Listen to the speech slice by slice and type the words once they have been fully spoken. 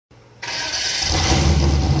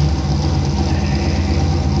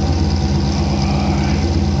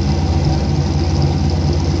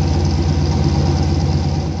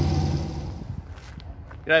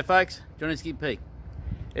G'day folks, Johnny Skidpig.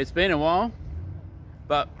 It's been a while,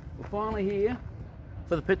 but we're finally here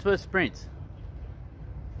for the Pittsworth sprints.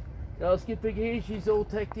 Got Skidpig here, she's all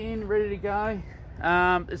teched in, ready to go.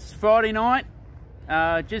 It's Friday night,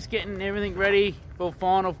 just getting everything ready for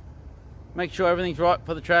final. Make sure everything's right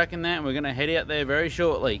for the track and that, and we're going to head out there very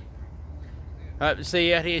shortly. Hope to see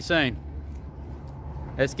you out here soon.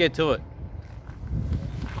 Let's get to it.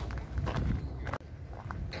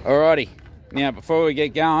 Alrighty, now before we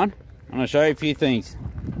get going, I'm going to show you a few things.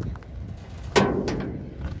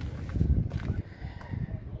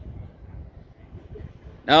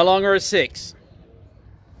 No longer a 6.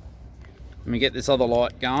 Let me get this other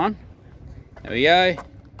light going. There we go.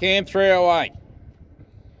 Cam 308.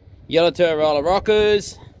 Yellow turbo roller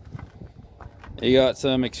rockers. You got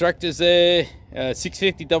some extractors there.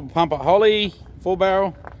 650 double pumper Holly, 4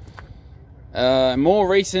 barrel. More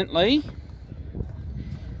recently,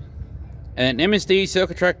 an MSD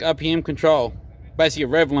circuit track RPM control, basically a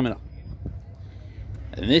rev limiter.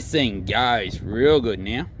 And this thing goes real good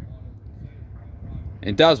now.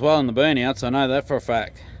 It does well in the burnouts, I know that for a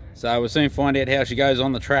fact. So we'll soon find out how she goes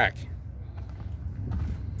on the track.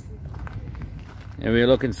 If we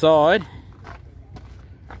look inside,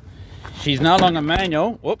 she's no longer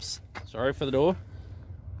manual. Whoops, sorry for the door.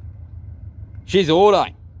 She's auto.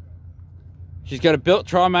 She's got a built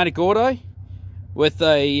Trimatic auto with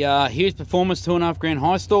a Hughes Performance 2.5 grand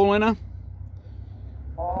high stall in her.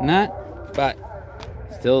 And that, but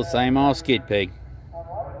still the same old Skidpig.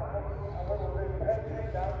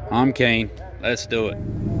 I'm keen. Let's do it.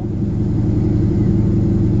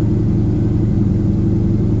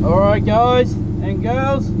 Alright guys and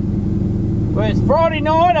girls, well, it's Friday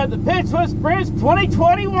night at the Pittsworth Sprints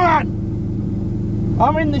 2021.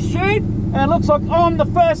 I'm in the chute and it looks like I'm the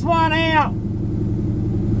first one out.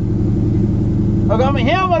 I've got my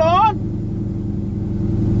helmet on.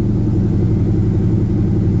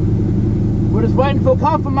 We're just waiting for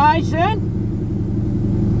confirmation.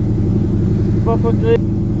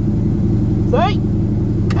 See?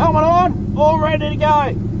 Helmet on, all ready to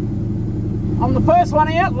go. I'm the first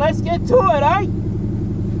one out, let's get to it, eh?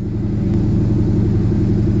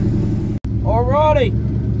 Alrighty.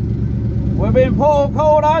 We've been pulled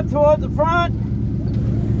up towards the front.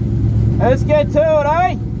 Let's get to it,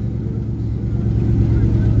 eh?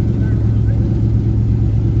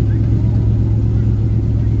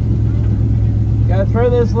 Go through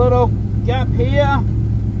this little gap here.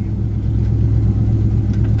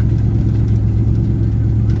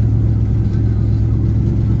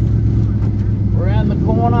 Around the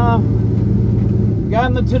corner.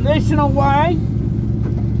 Going the traditional way.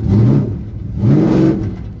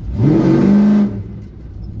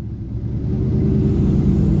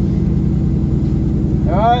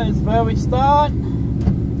 Alright, this is where we start.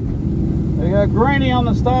 We got Greenie on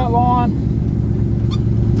the start line.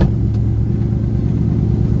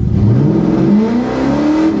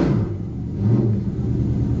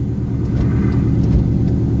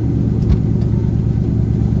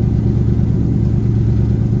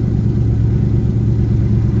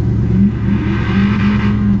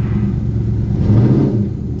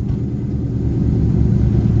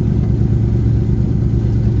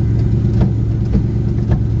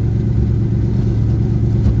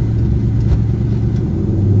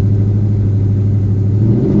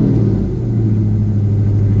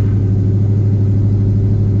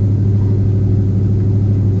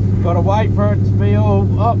 Got to wait for it to be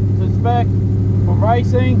all up to spec for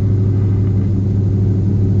racing.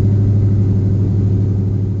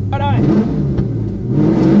 Righto.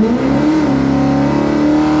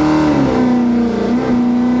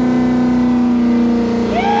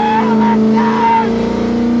 Yeah, let's go!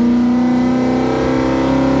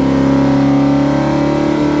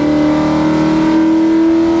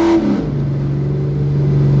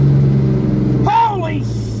 Holy sh**,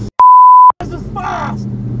 this is fast!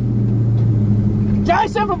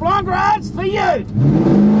 Jason from Long Rides for you!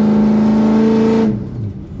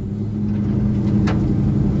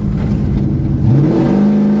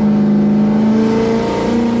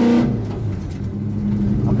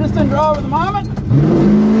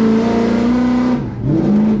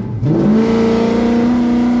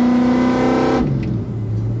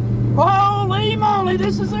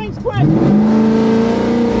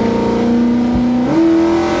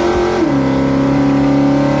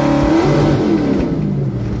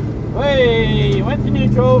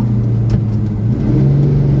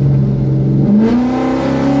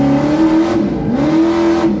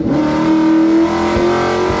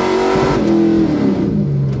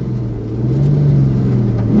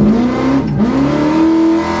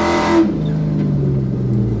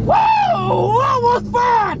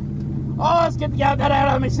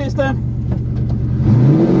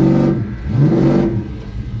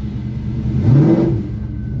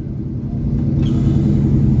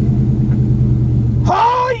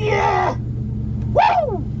 Oh yeah!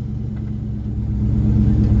 Woo!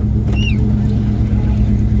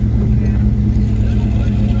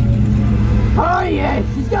 Oh yeah,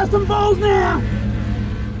 she's got some balls now.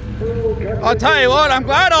 I'll tell you what, I'm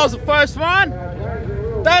glad I was the first one.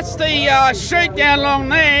 That's the chute down along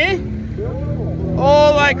there,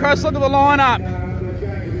 all the way across. Look at the lineup.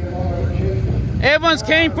 Everyone's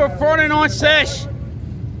keen for a Friday night sesh.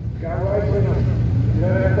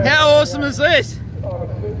 How awesome is this?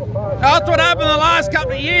 After what happened the last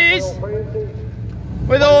couple of years,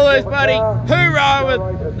 with all this bloody hoorah with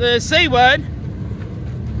the C word,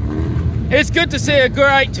 it's good to see a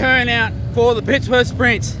great turnout for the Pittsworth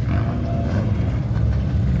Sprints.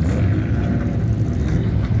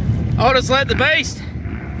 I'll just let the beast,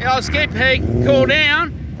 the old Skidpig, cool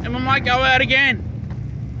down and we might go out again.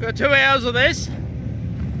 Got 2 hours of this.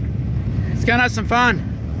 It's gonna have some fun.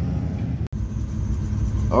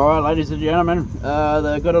 Alright, ladies and gentlemen,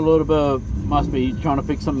 they've got a little bit of, must be trying to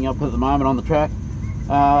fix something up at the moment on the track.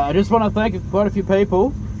 I just want to thank quite a few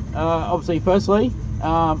people. Obviously, firstly,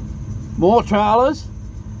 more trailers.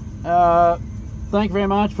 Thank you very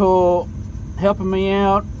much for helping me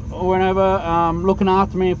out or whenever, looking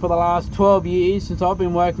after me for the last 12 years since I've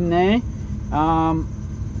been working there.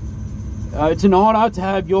 It's an honour to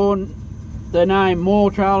have the name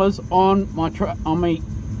More Trailers on my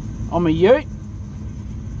ute.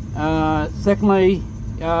 Secondly,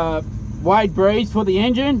 Wade Breeze for the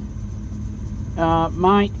engine.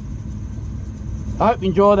 Mate, I hope you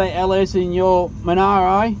enjoy that LS in your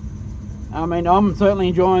Monaro. I mean, I'm certainly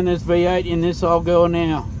enjoying this V8 in this old girl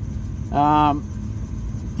now.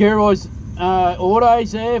 Gilroy's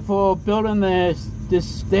Autos there for building this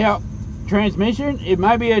stout transmission. It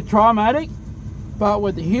may be a Trimatic, but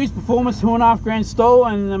with the huge performance, 2.5 grand stall,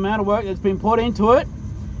 and the amount of work that's been put into it,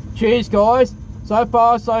 cheers guys. So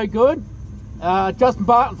far so good. Justin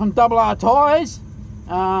Barton from Double R Tyres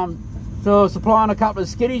for supplying a couple of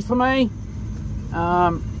skiddies for me.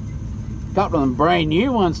 Couple of them brand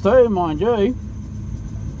new ones too, mind you.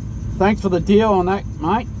 Thanks for the deal on that,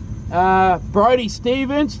 mate. Brody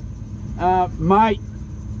Stevens, mate,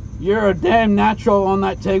 you're a damn natural on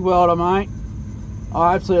that TIG welder, mate.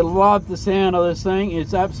 I absolutely love the sound of this thing.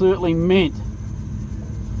 It's absolutely mint.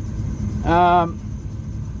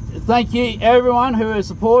 Thank you everyone who has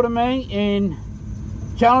supported me and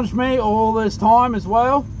challenged me all this time as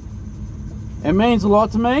well. It means a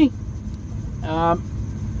lot to me.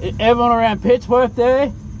 Everyone around Pittsworth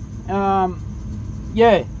there,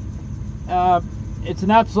 yeah, it's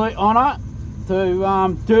an absolute honour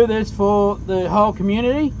to do this for the whole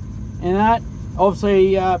community, and that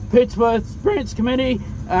obviously Pittsworth Sprints Committee,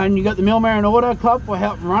 and you got the Millmerran Auto Club for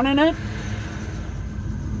helping running it,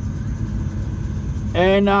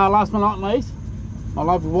 and last but not least, my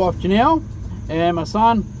lovely wife Janelle and my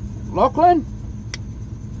son Lachlan.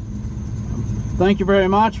 Thank you very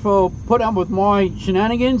much for putting up with my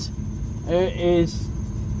shenanigans.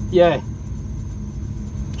 Yeah,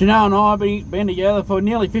 Janelle and I have been together for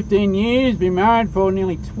nearly 15 years, been married for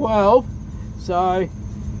nearly 12, so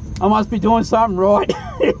I must be doing something right.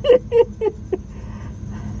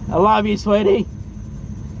 I love you, sweetie.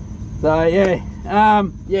 So yeah,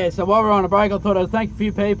 yeah, so while we're on a break, I thought I'd thank a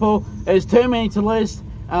few people. There's too many to list.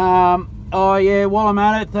 Oh yeah, while I'm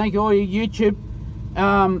at it, thank all you YouTube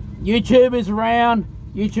YouTubers around,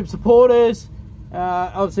 YouTube supporters.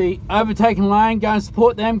 Obviously Overtaking Lane, go and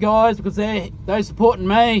support them guys, because they're supporting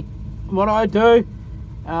me and what I do,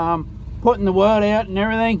 putting the word out and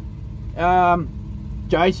everything.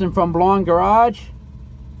 Jason from Blind Garage,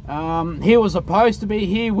 he was supposed to be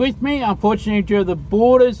here with me, unfortunately due to the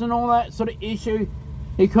borders and all that sort of issue,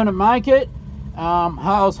 he couldn't make it.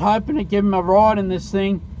 I was hoping to give him a ride in this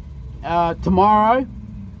thing tomorrow.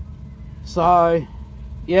 So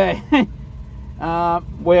yeah,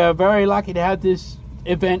 we're very lucky to have this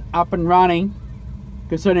event up and running,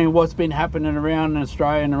 considering what's been happening around in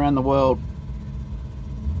Australia and around the world.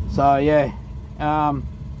 So yeah,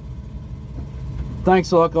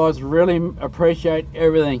 thanks a lot guys, really appreciate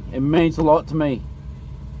everything. It means a lot to me.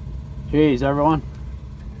 Cheers everyone.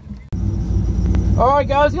 Alright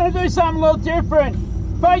guys, going to do something a little different,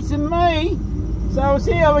 facing me, so we'll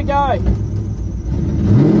see how we go.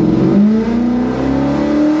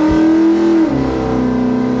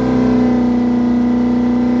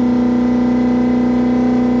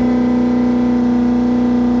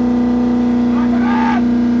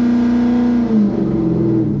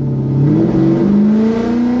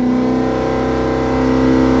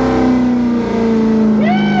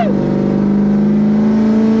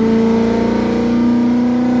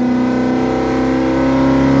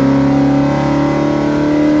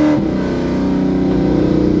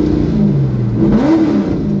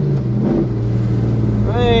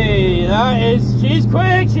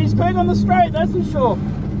 quick. She's quick on the straight, that's for sure.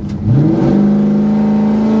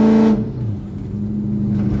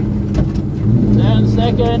 Down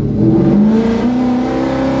second.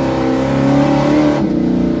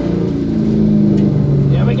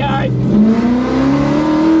 Here we go.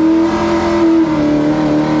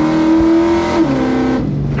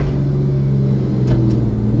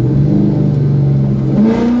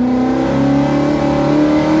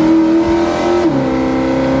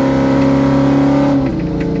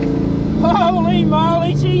 Holy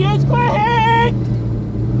moly, she is quick!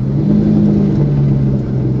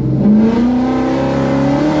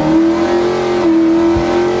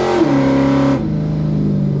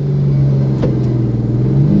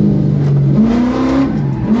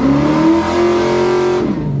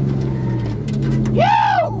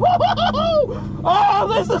 Oh,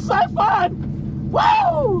 this is so fun!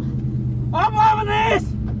 Woo! I'm loving this!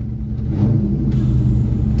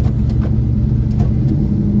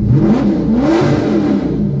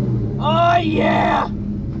 Oh yeah!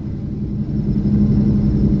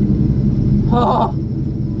 Oh!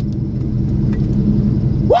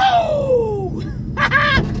 Woo!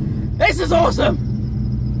 This is awesome!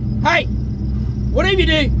 Hey, whatever you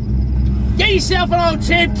do, get yourself an old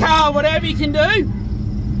champ car, whatever you can do.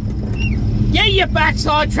 Get your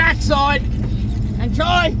backside, trackside, and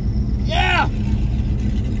try, yeah,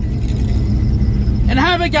 and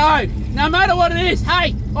have a go. No matter what it is.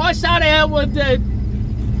 Hey, I started out with the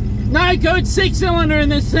no good 6-cylinder in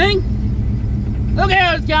this thing. Look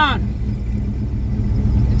how it's going.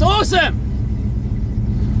 It's awesome.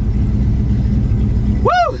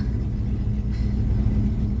 Woo!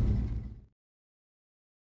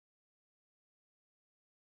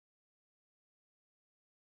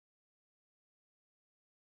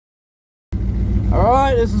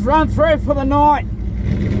 Alright, this is run through for the night.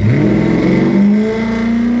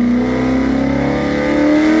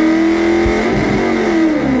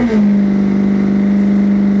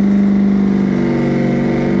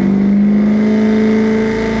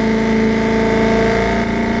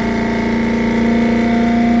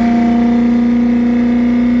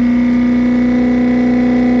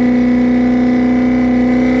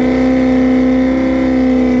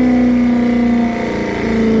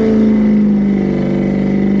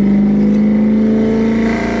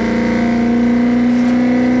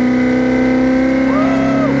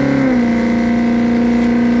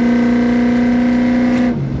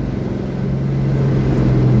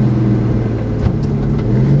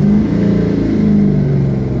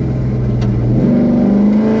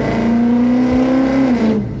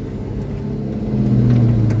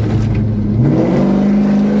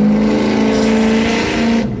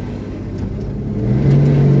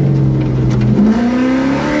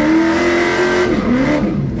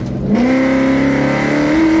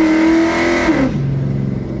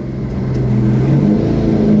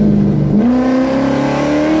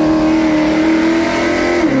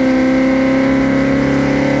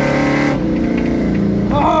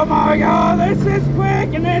 Oh my god, this is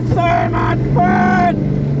quick and it's so much fun!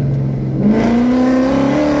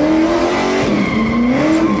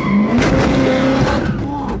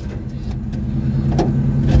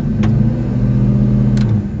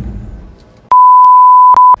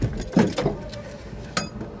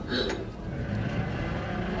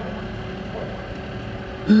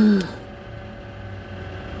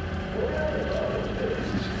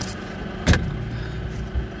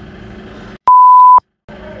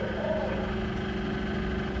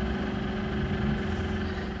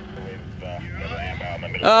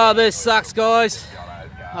 Oh, this sucks, guys.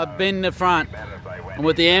 I've been in the front. I'm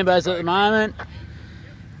with the ambos at the moment.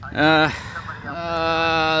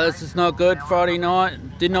 This is not good. Friday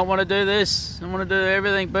night. Did not want to do this. I want to do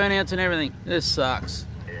everything, burnouts and everything. This sucks.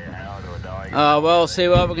 Well, see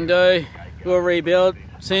what we can do. We'll rebuild.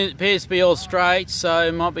 It appears to be all straight, so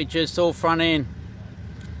it might be just all front end.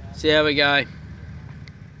 See how we go.